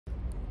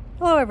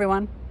Hello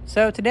everyone.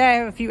 So today I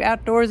have a few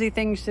outdoorsy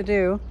things to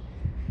do.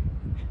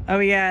 Oh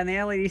yeah, and the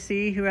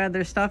LEDC who had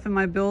their stuff in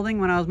my building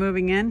when I was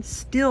moving in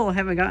still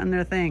haven't gotten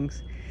their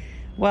things.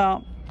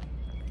 Well,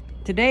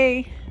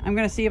 today I'm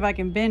going to see if I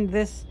can bend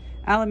this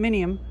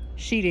aluminum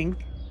sheeting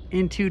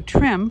into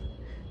trim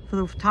for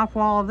the top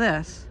wall of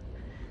this.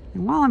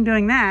 And while I'm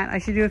doing that, I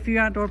should do a few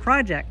outdoor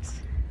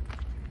projects.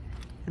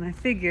 And I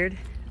figured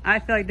I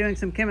feel like doing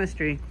some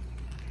chemistry.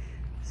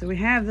 So we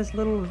have this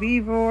little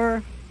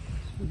Vevor,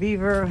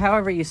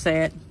 however you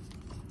say it.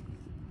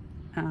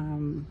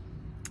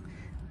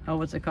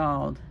 What's it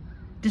called?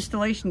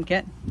 Distillation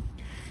kit.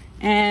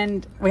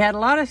 And we had a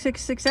lot of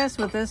success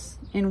with this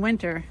in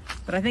winter,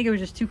 but I think it was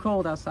just too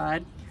cold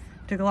outside.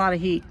 Took a lot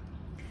of heat.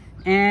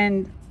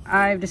 And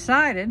I've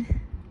decided,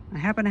 I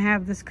happen to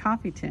have this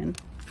coffee tin.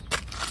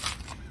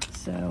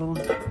 So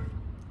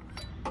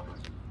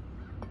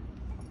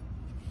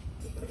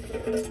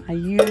I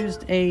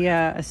used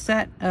a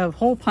set of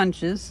hole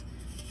punches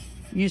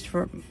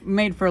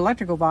made for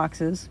electrical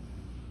boxes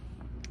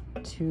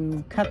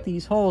to cut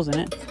these holes in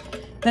it.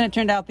 Then it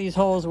turned out these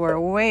holes were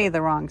way the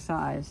wrong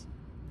size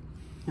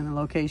and the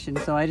location,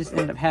 so I just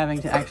ended up having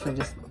to actually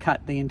just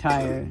cut the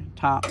entire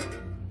top.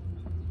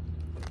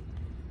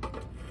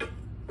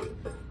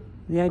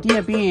 The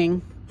idea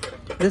being,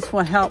 this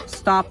will help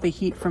stop the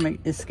heat from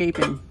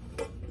escaping.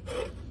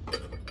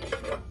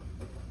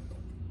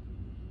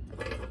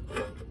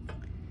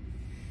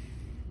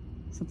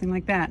 Something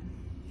like that.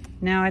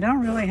 Now I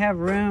don't really have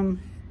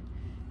room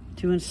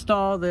to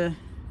install the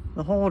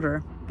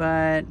holder,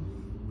 but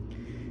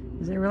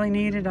is it really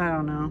needed? I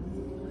don't know.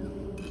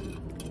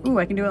 Ooh,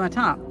 I can do it on the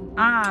top.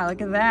 Ah,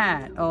 look at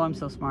that. Oh, I'm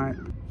so smart.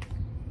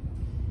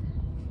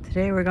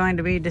 Today we're going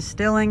to be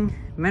distilling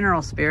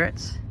mineral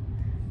spirits.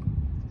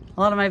 A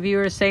lot of my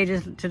viewers say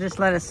just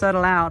let it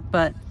settle out,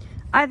 but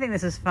I think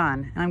this is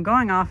fun. And I'm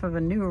going off of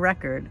a new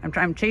record.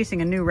 I'm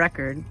chasing a new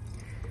record,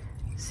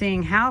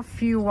 seeing how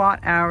few watt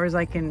hours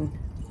I can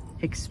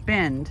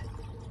expend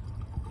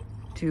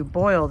to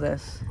boil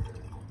this.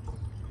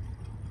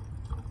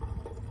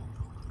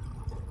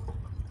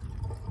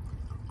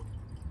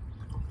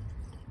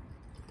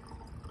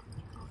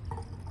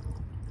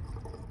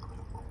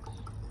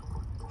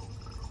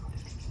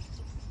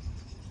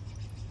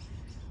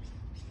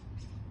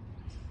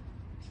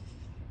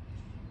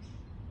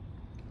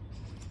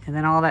 And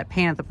then all that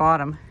paint at the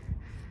bottom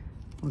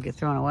will get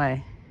thrown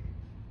away.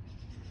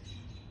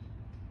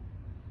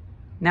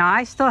 Now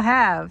I still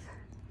have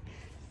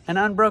an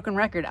unbroken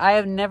record. I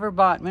have never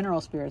bought mineral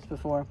spirits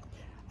before.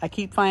 I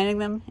keep finding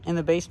them in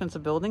the basements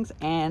of buildings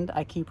and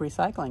I keep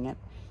recycling it.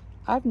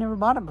 I've never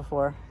bought it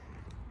before,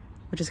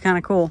 which is kind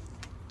of cool.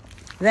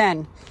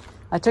 Then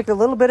I took a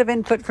little bit of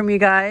input from you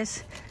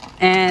guys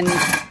and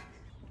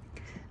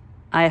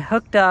I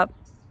hooked up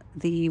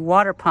the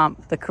water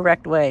pump the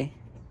correct way.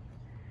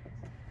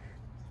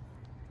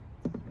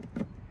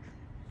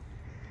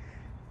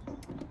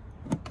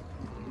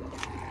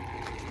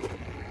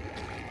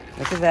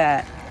 Look at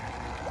that.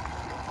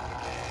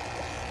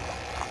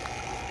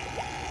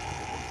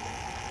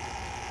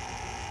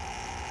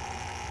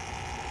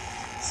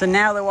 So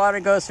now the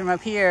water goes from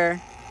up here,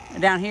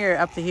 down here,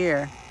 up to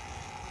here.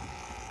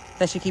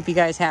 That should keep you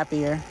guys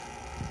happier.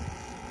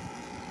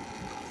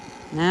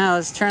 Now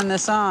let's turn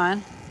this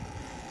on.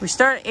 We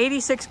start at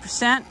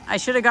 86%. I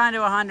should have gone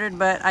to 100,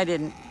 but I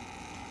didn't.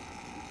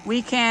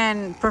 We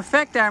can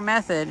perfect our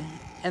method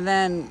and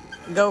then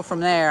go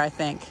from there, I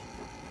think.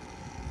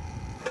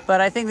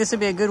 But I think this would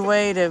be a good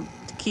way to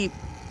keep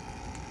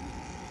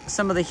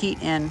some of the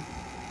heat in.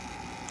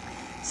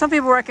 Some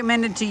people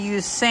recommended to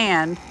use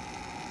sand.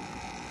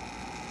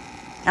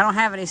 I don't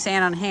have any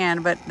sand on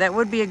hand, but that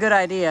would be a good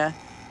idea.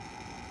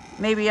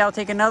 Maybe I'll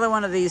take another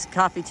one of these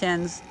coffee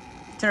tins,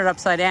 turn it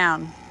upside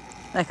down.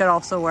 That could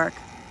also work.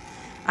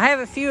 I have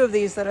a few of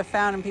these that I've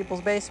found in people's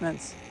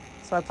basements,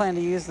 so I plan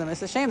to use them.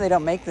 It's a shame they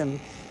don't make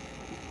them.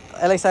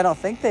 At least I don't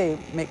think they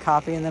make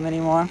coffee in them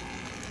anymore.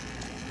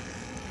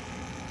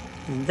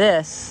 And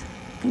this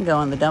can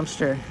go in the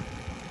dumpster.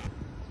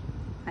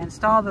 I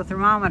installed the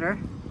thermometer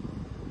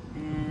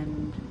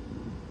and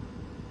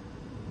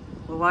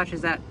we'll watch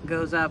as that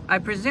goes up. I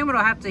presume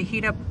it'll have to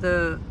heat up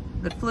the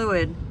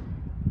fluid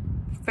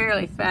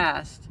fairly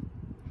fast,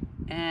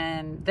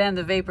 and then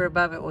the vapor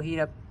above it will heat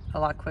up a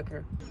lot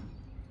quicker.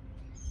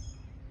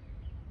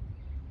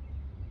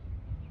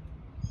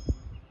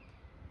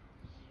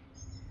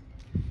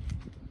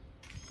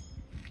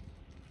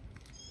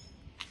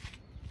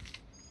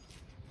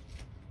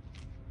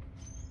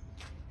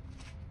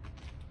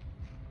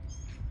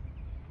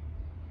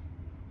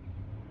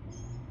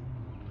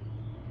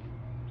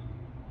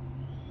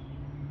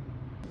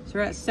 So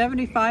we're at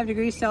 75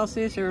 degrees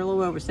Celsius, or a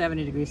little over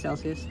 70 degrees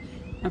Celsius.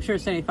 I'm sure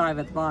it's 75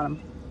 at the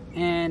bottom.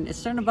 And it's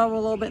starting to bubble a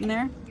little bit in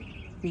there.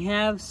 We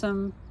have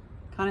some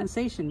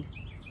condensation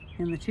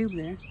in the tube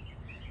there.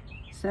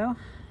 So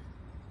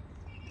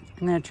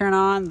I'm going to turn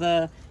on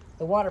the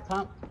water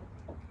pump.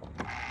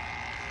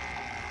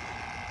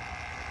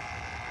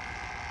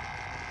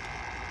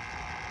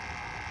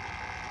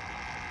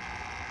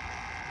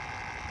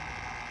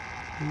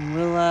 And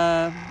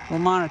we'll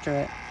monitor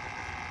it.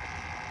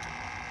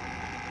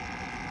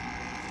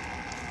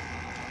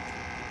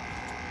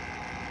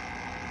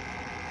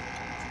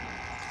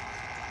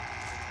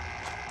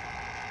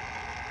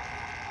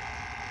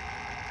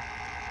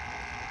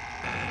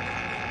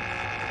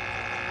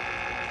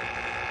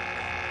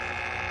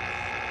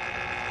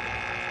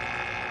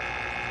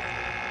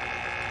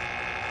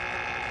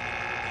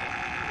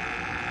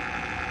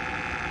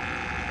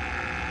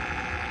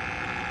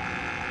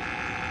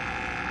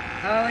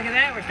 Oh, look at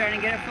that. We're starting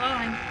to get it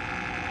flowing.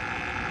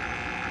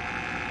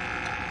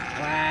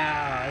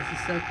 Wow, this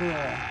is so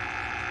cool.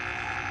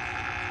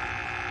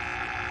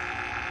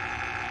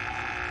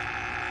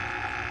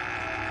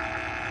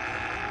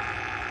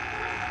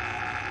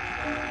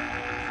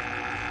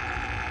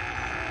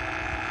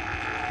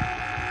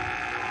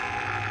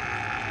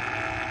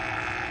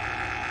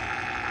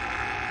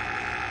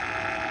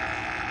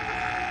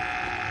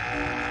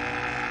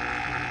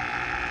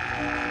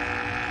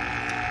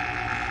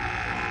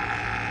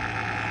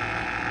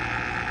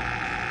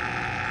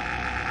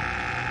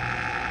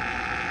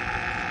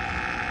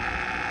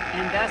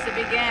 And thus it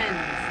begins.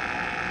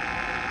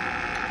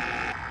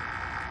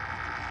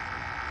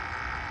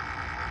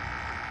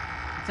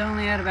 It's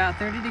only at about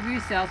 30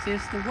 degrees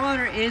Celsius. The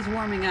water is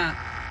warming up.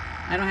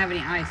 I don't have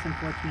any ice,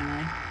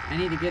 unfortunately. I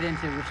need to get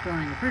into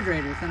restoring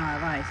refrigerators, then I'll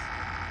have ice.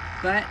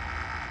 But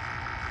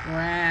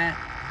we're at,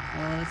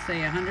 well, let's say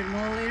 100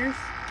 milliliters.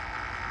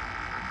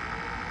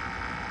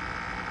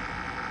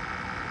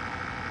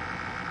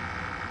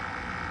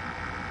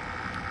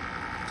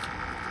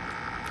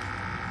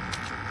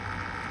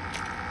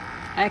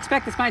 I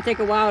expect this might take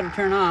a while to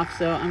turn off,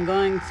 so I'm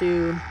going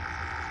to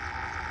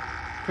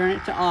turn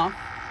it to off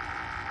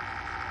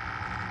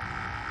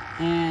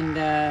and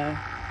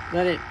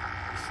let it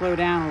slow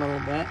down a little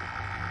bit.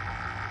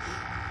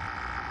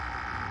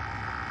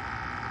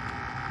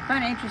 I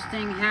find it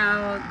interesting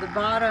how the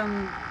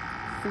bottom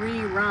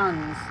 3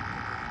 rungs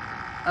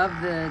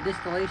of the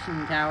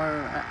distillation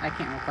tower, I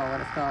can't recall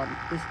what it's called,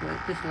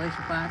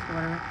 distillation flask or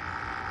whatever,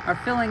 are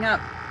filling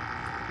up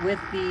with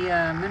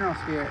the mineral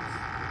spirits.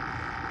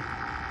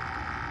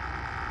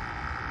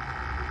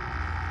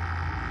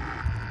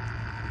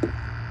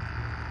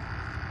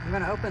 I'm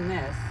going to open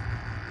this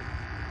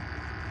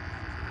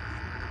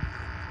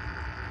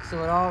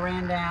so it all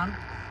ran down,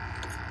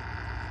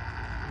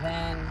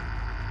 then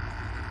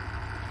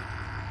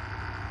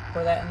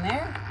pour that in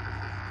there,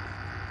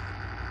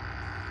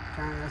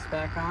 turn this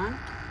back on,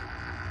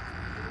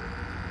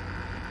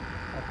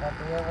 put that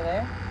over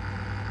there.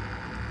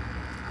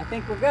 I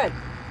think we're good.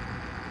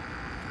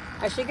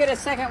 I should get a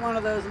second one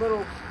of those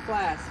little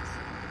flasks.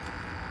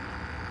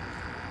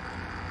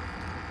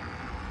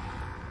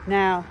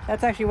 Now,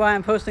 that's actually why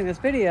I'm posting this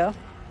video,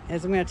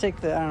 is I'm going to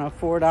take the, I don't know,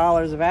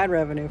 $4 of ad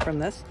revenue from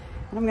this,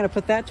 and I'm going to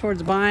put that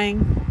towards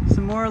buying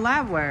some more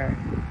labware.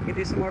 We can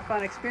do some more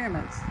fun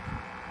experiments.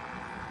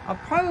 I'll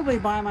probably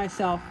buy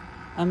myself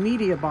a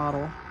media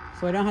bottle,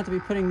 so I don't have to be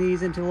putting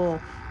these into little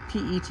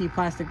PET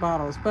plastic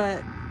bottles,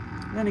 but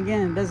then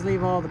again, it does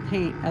leave all the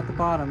paint at the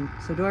bottom,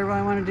 so do I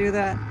really want to do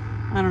that?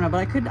 I don't know, but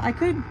I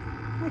could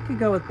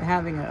go with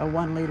having a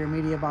 1 liter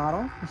media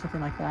bottle, or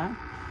something like that,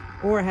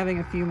 or having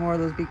a few more of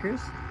those beakers.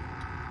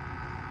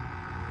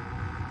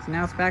 So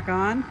now it's back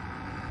on.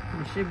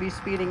 It should be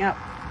speeding up.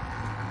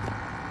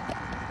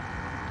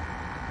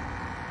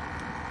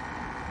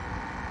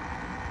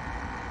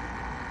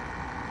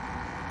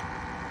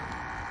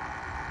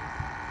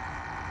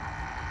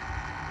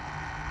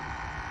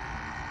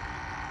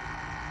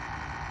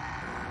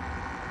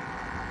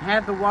 I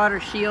have the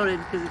water shielded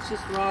because it's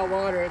just raw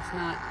water. It's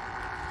not,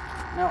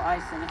 no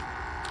ice in it.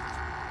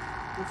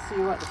 Let's see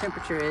what the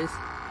temperature is.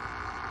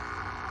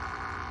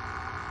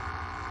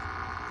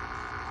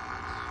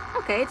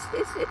 Okay,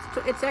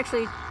 it's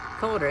actually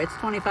colder. It's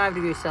 25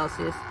 degrees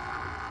Celsius.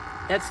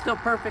 That's still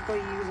perfectly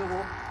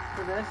usable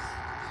for this.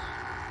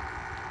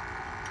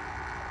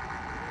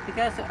 It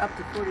goes up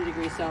to 40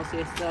 degrees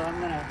Celsius, so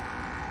I'm gonna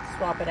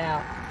swap it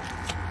out.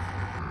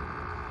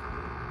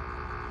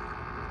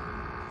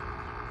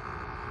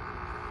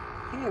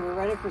 Okay, we're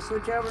ready for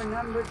switchover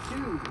number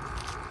 2.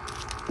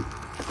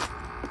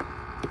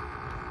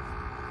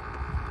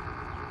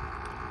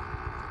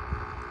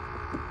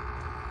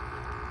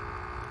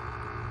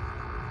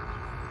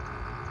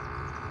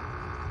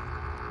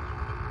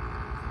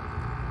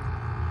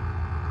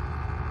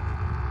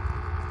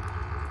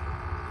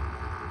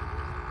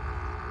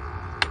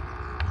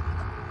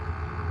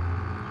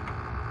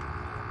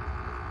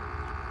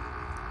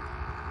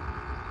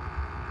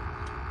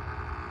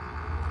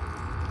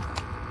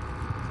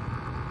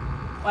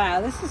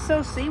 Wow, this is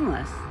so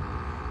seamless.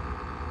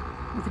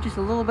 With just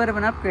a little bit of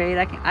an upgrade,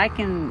 I bet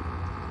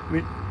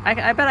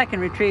I can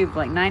retrieve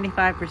like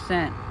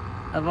 95%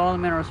 of all the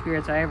mineral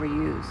spirits I ever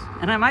use.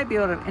 And I might be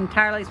able to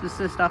entirely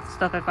subsist off the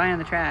stuff I find in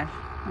the trash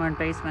or in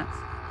basements.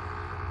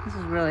 This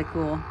is really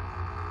cool.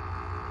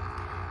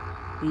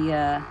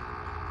 The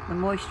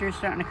moisture is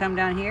starting to come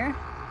down here.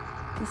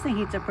 This thing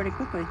heats up pretty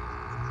quickly.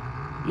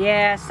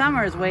 Yeah,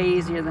 summer is way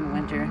easier than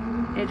winter.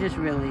 It just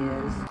really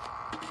is.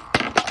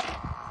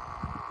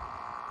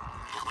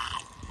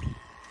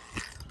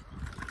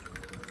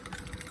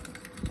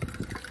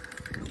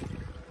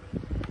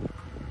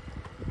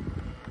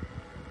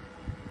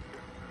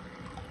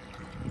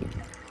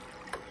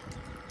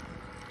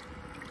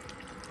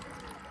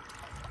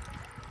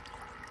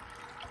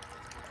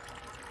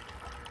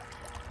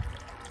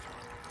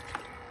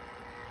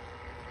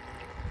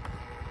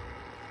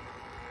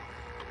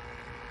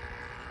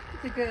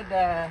 It's a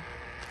good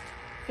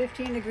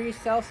 15 degrees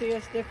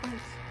Celsius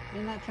difference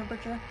in that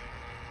temperature.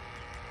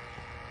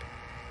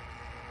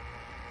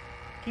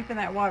 Keeping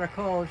that water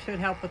cold should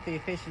help with the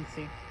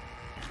efficiency.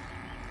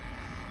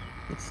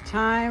 It's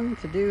time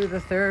to do the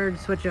third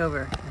switch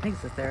over. I think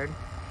it's the third.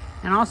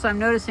 And also I'm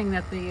noticing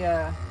that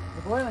the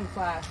boiling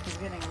flask is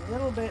getting a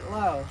little bit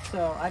low,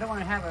 so I don't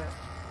want to have it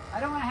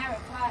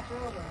flash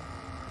over.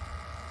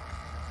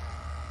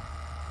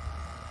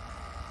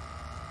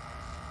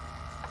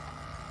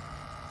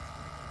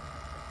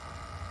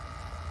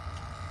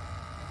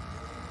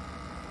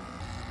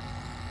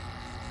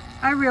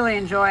 I really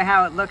enjoy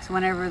how it looks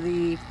whenever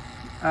the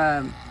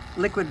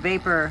liquid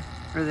vapor,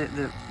 or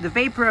the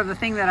vapor of the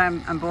thing that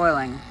I'm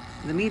boiling,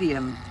 the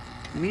medium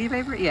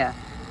vapor, yeah,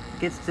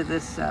 gets to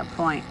this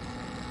point,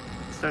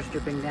 it starts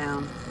dripping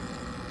down.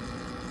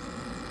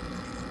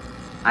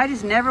 I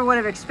just never would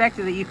have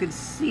expected that you could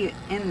see it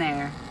in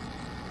there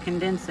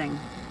condensing.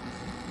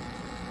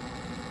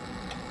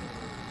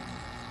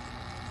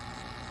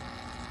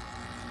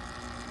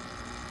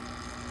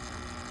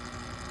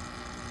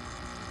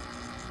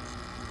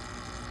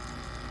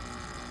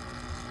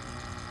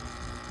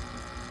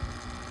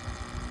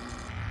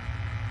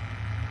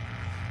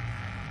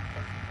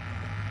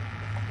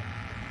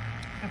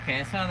 Okay,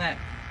 I saw that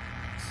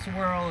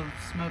swirl of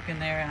smoke in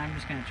there, and I'm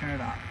just going to turn it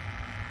off.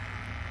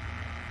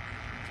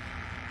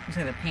 Looks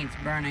like the paint's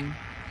burning.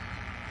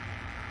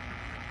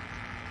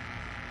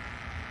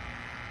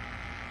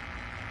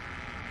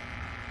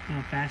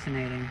 Oh,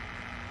 fascinating.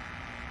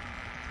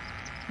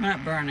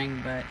 Not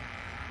burning, but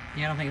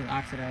yeah, I don't think it's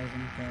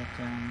oxidizing, but it's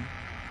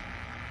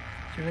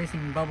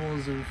releasing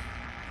bubbles of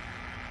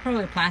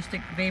probably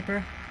plastic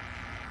vapor.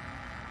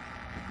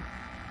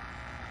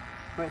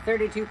 We're at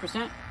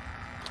 32%.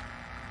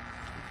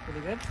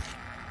 Pretty good.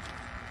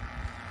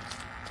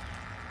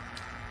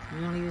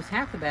 We only used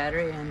half the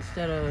battery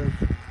instead of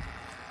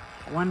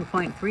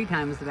 1.3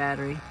 times the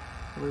battery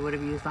that we would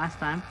have used last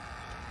time.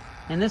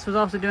 And this was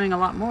also doing a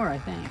lot more, I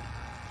think,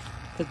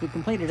 because we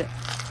completed it.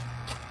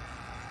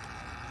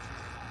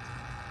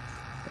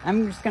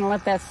 I'm just going to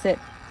let that sit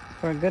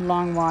for a good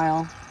long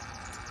while,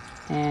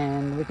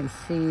 and we can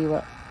see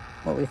what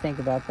we think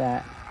about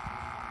that.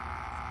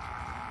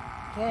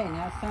 Okay,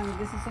 now it's time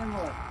to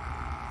disassemble it.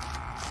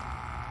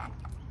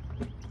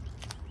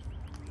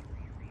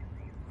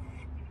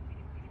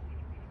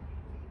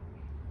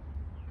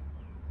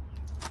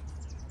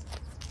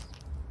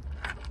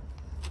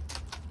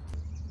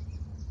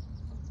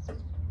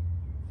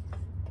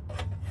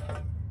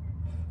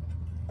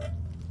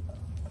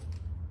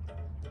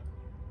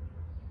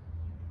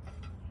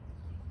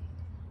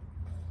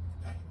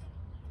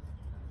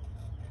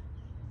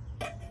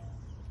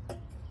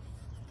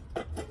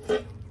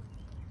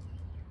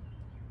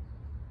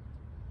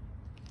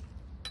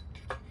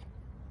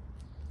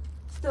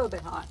 Still a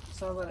bit hot,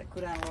 so I'll let it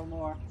cool down a little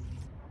more.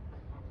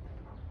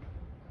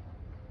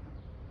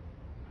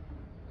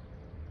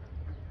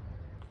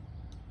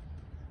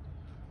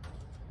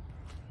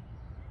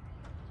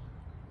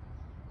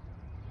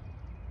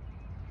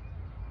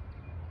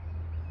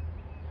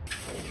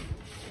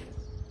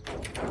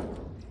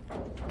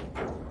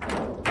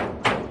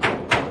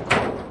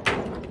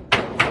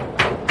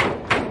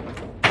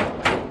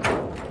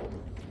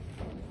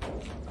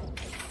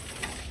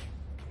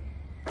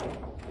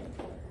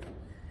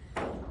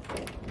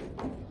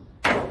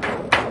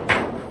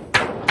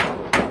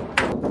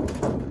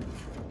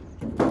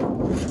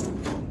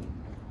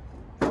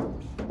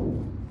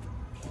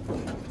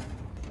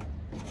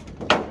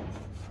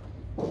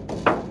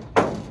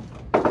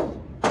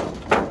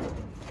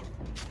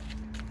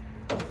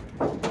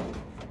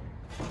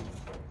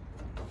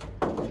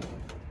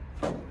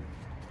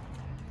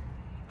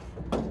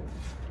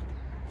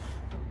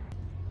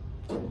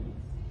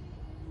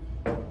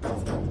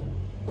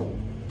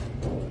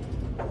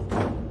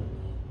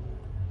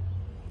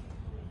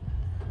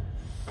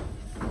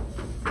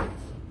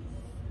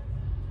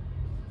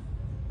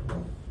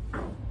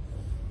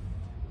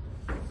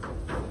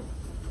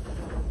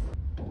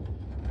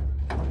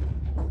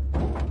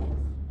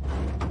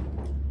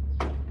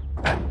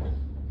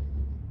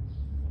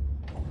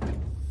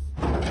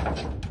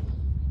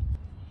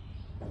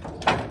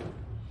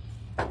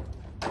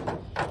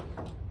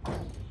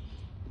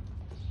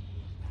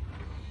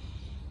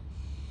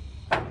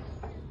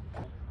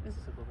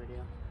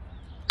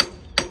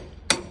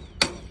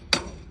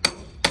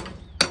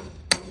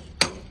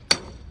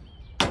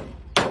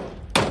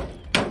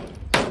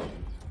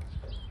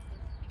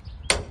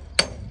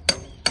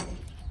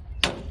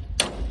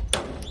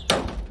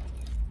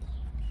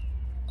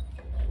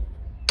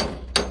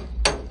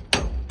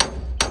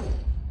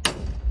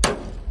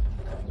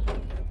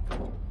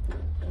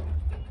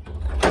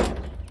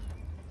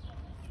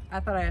 I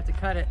thought I had to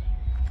cut it,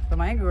 but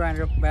my angle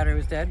grinder battery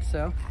was dead,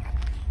 so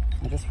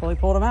I just fully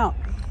pulled them out.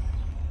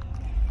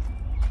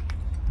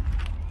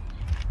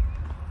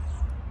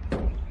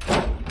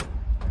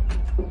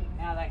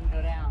 Now that can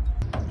go down.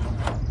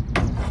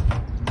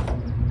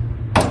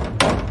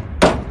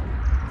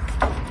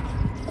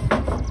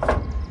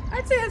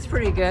 I'd say that's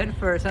pretty good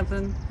for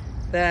something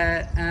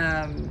that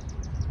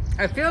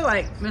I feel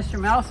like Mr.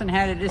 Melson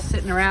had it just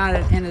sitting around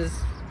at his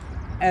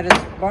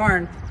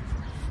barn.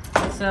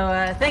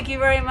 So thank you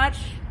very much,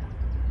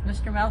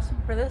 Mr.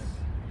 Melson, for this.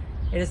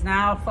 It is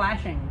now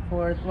flashing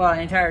for, well, an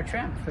entire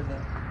trim for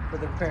the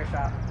repair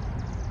shop.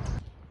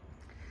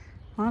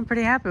 Well, I'm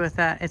pretty happy with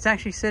that. It's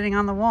actually sitting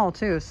on the wall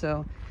too,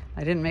 so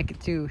I didn't make it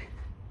too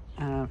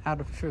out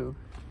of true.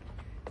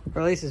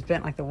 Or at least it's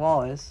bent like the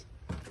wall is.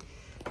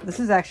 This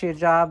is actually a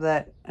job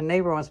that a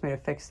neighbor wants me to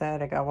fix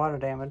that. It got water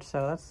damage,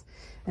 so that's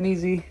an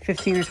easy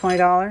 $15 or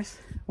 $20.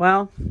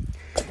 Well,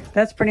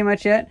 that's pretty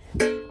much it.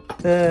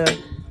 The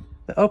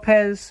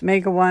Oupes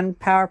Mega 1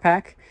 Power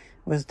Pack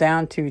was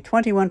down to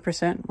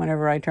 21%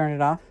 whenever I turned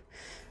it off.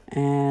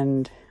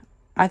 And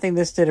I think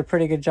this did a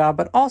pretty good job,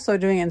 but also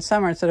doing it in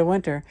summer instead of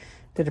winter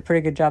did a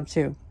pretty good job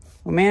too.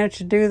 We managed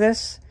to do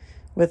this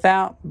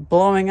without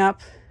blowing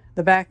up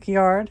the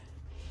backyard,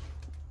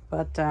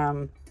 but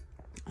I'm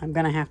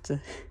gonna have to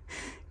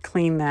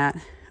clean that.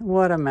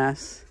 What a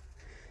mess.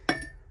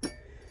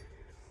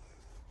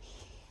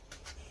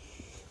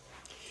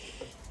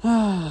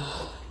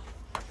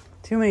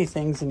 Too many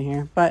things in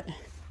here, but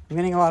I'm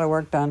getting a lot of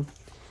work done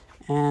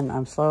and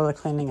I'm slowly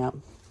cleaning up.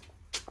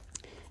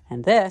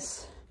 And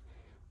this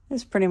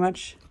is pretty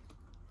much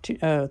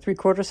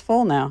 3/4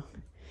 full now.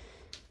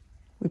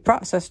 We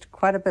processed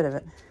quite a bit of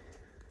it.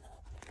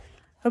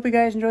 Hope you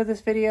guys enjoyed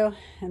this video,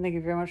 and thank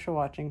you very much for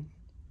watching.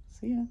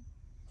 See ya.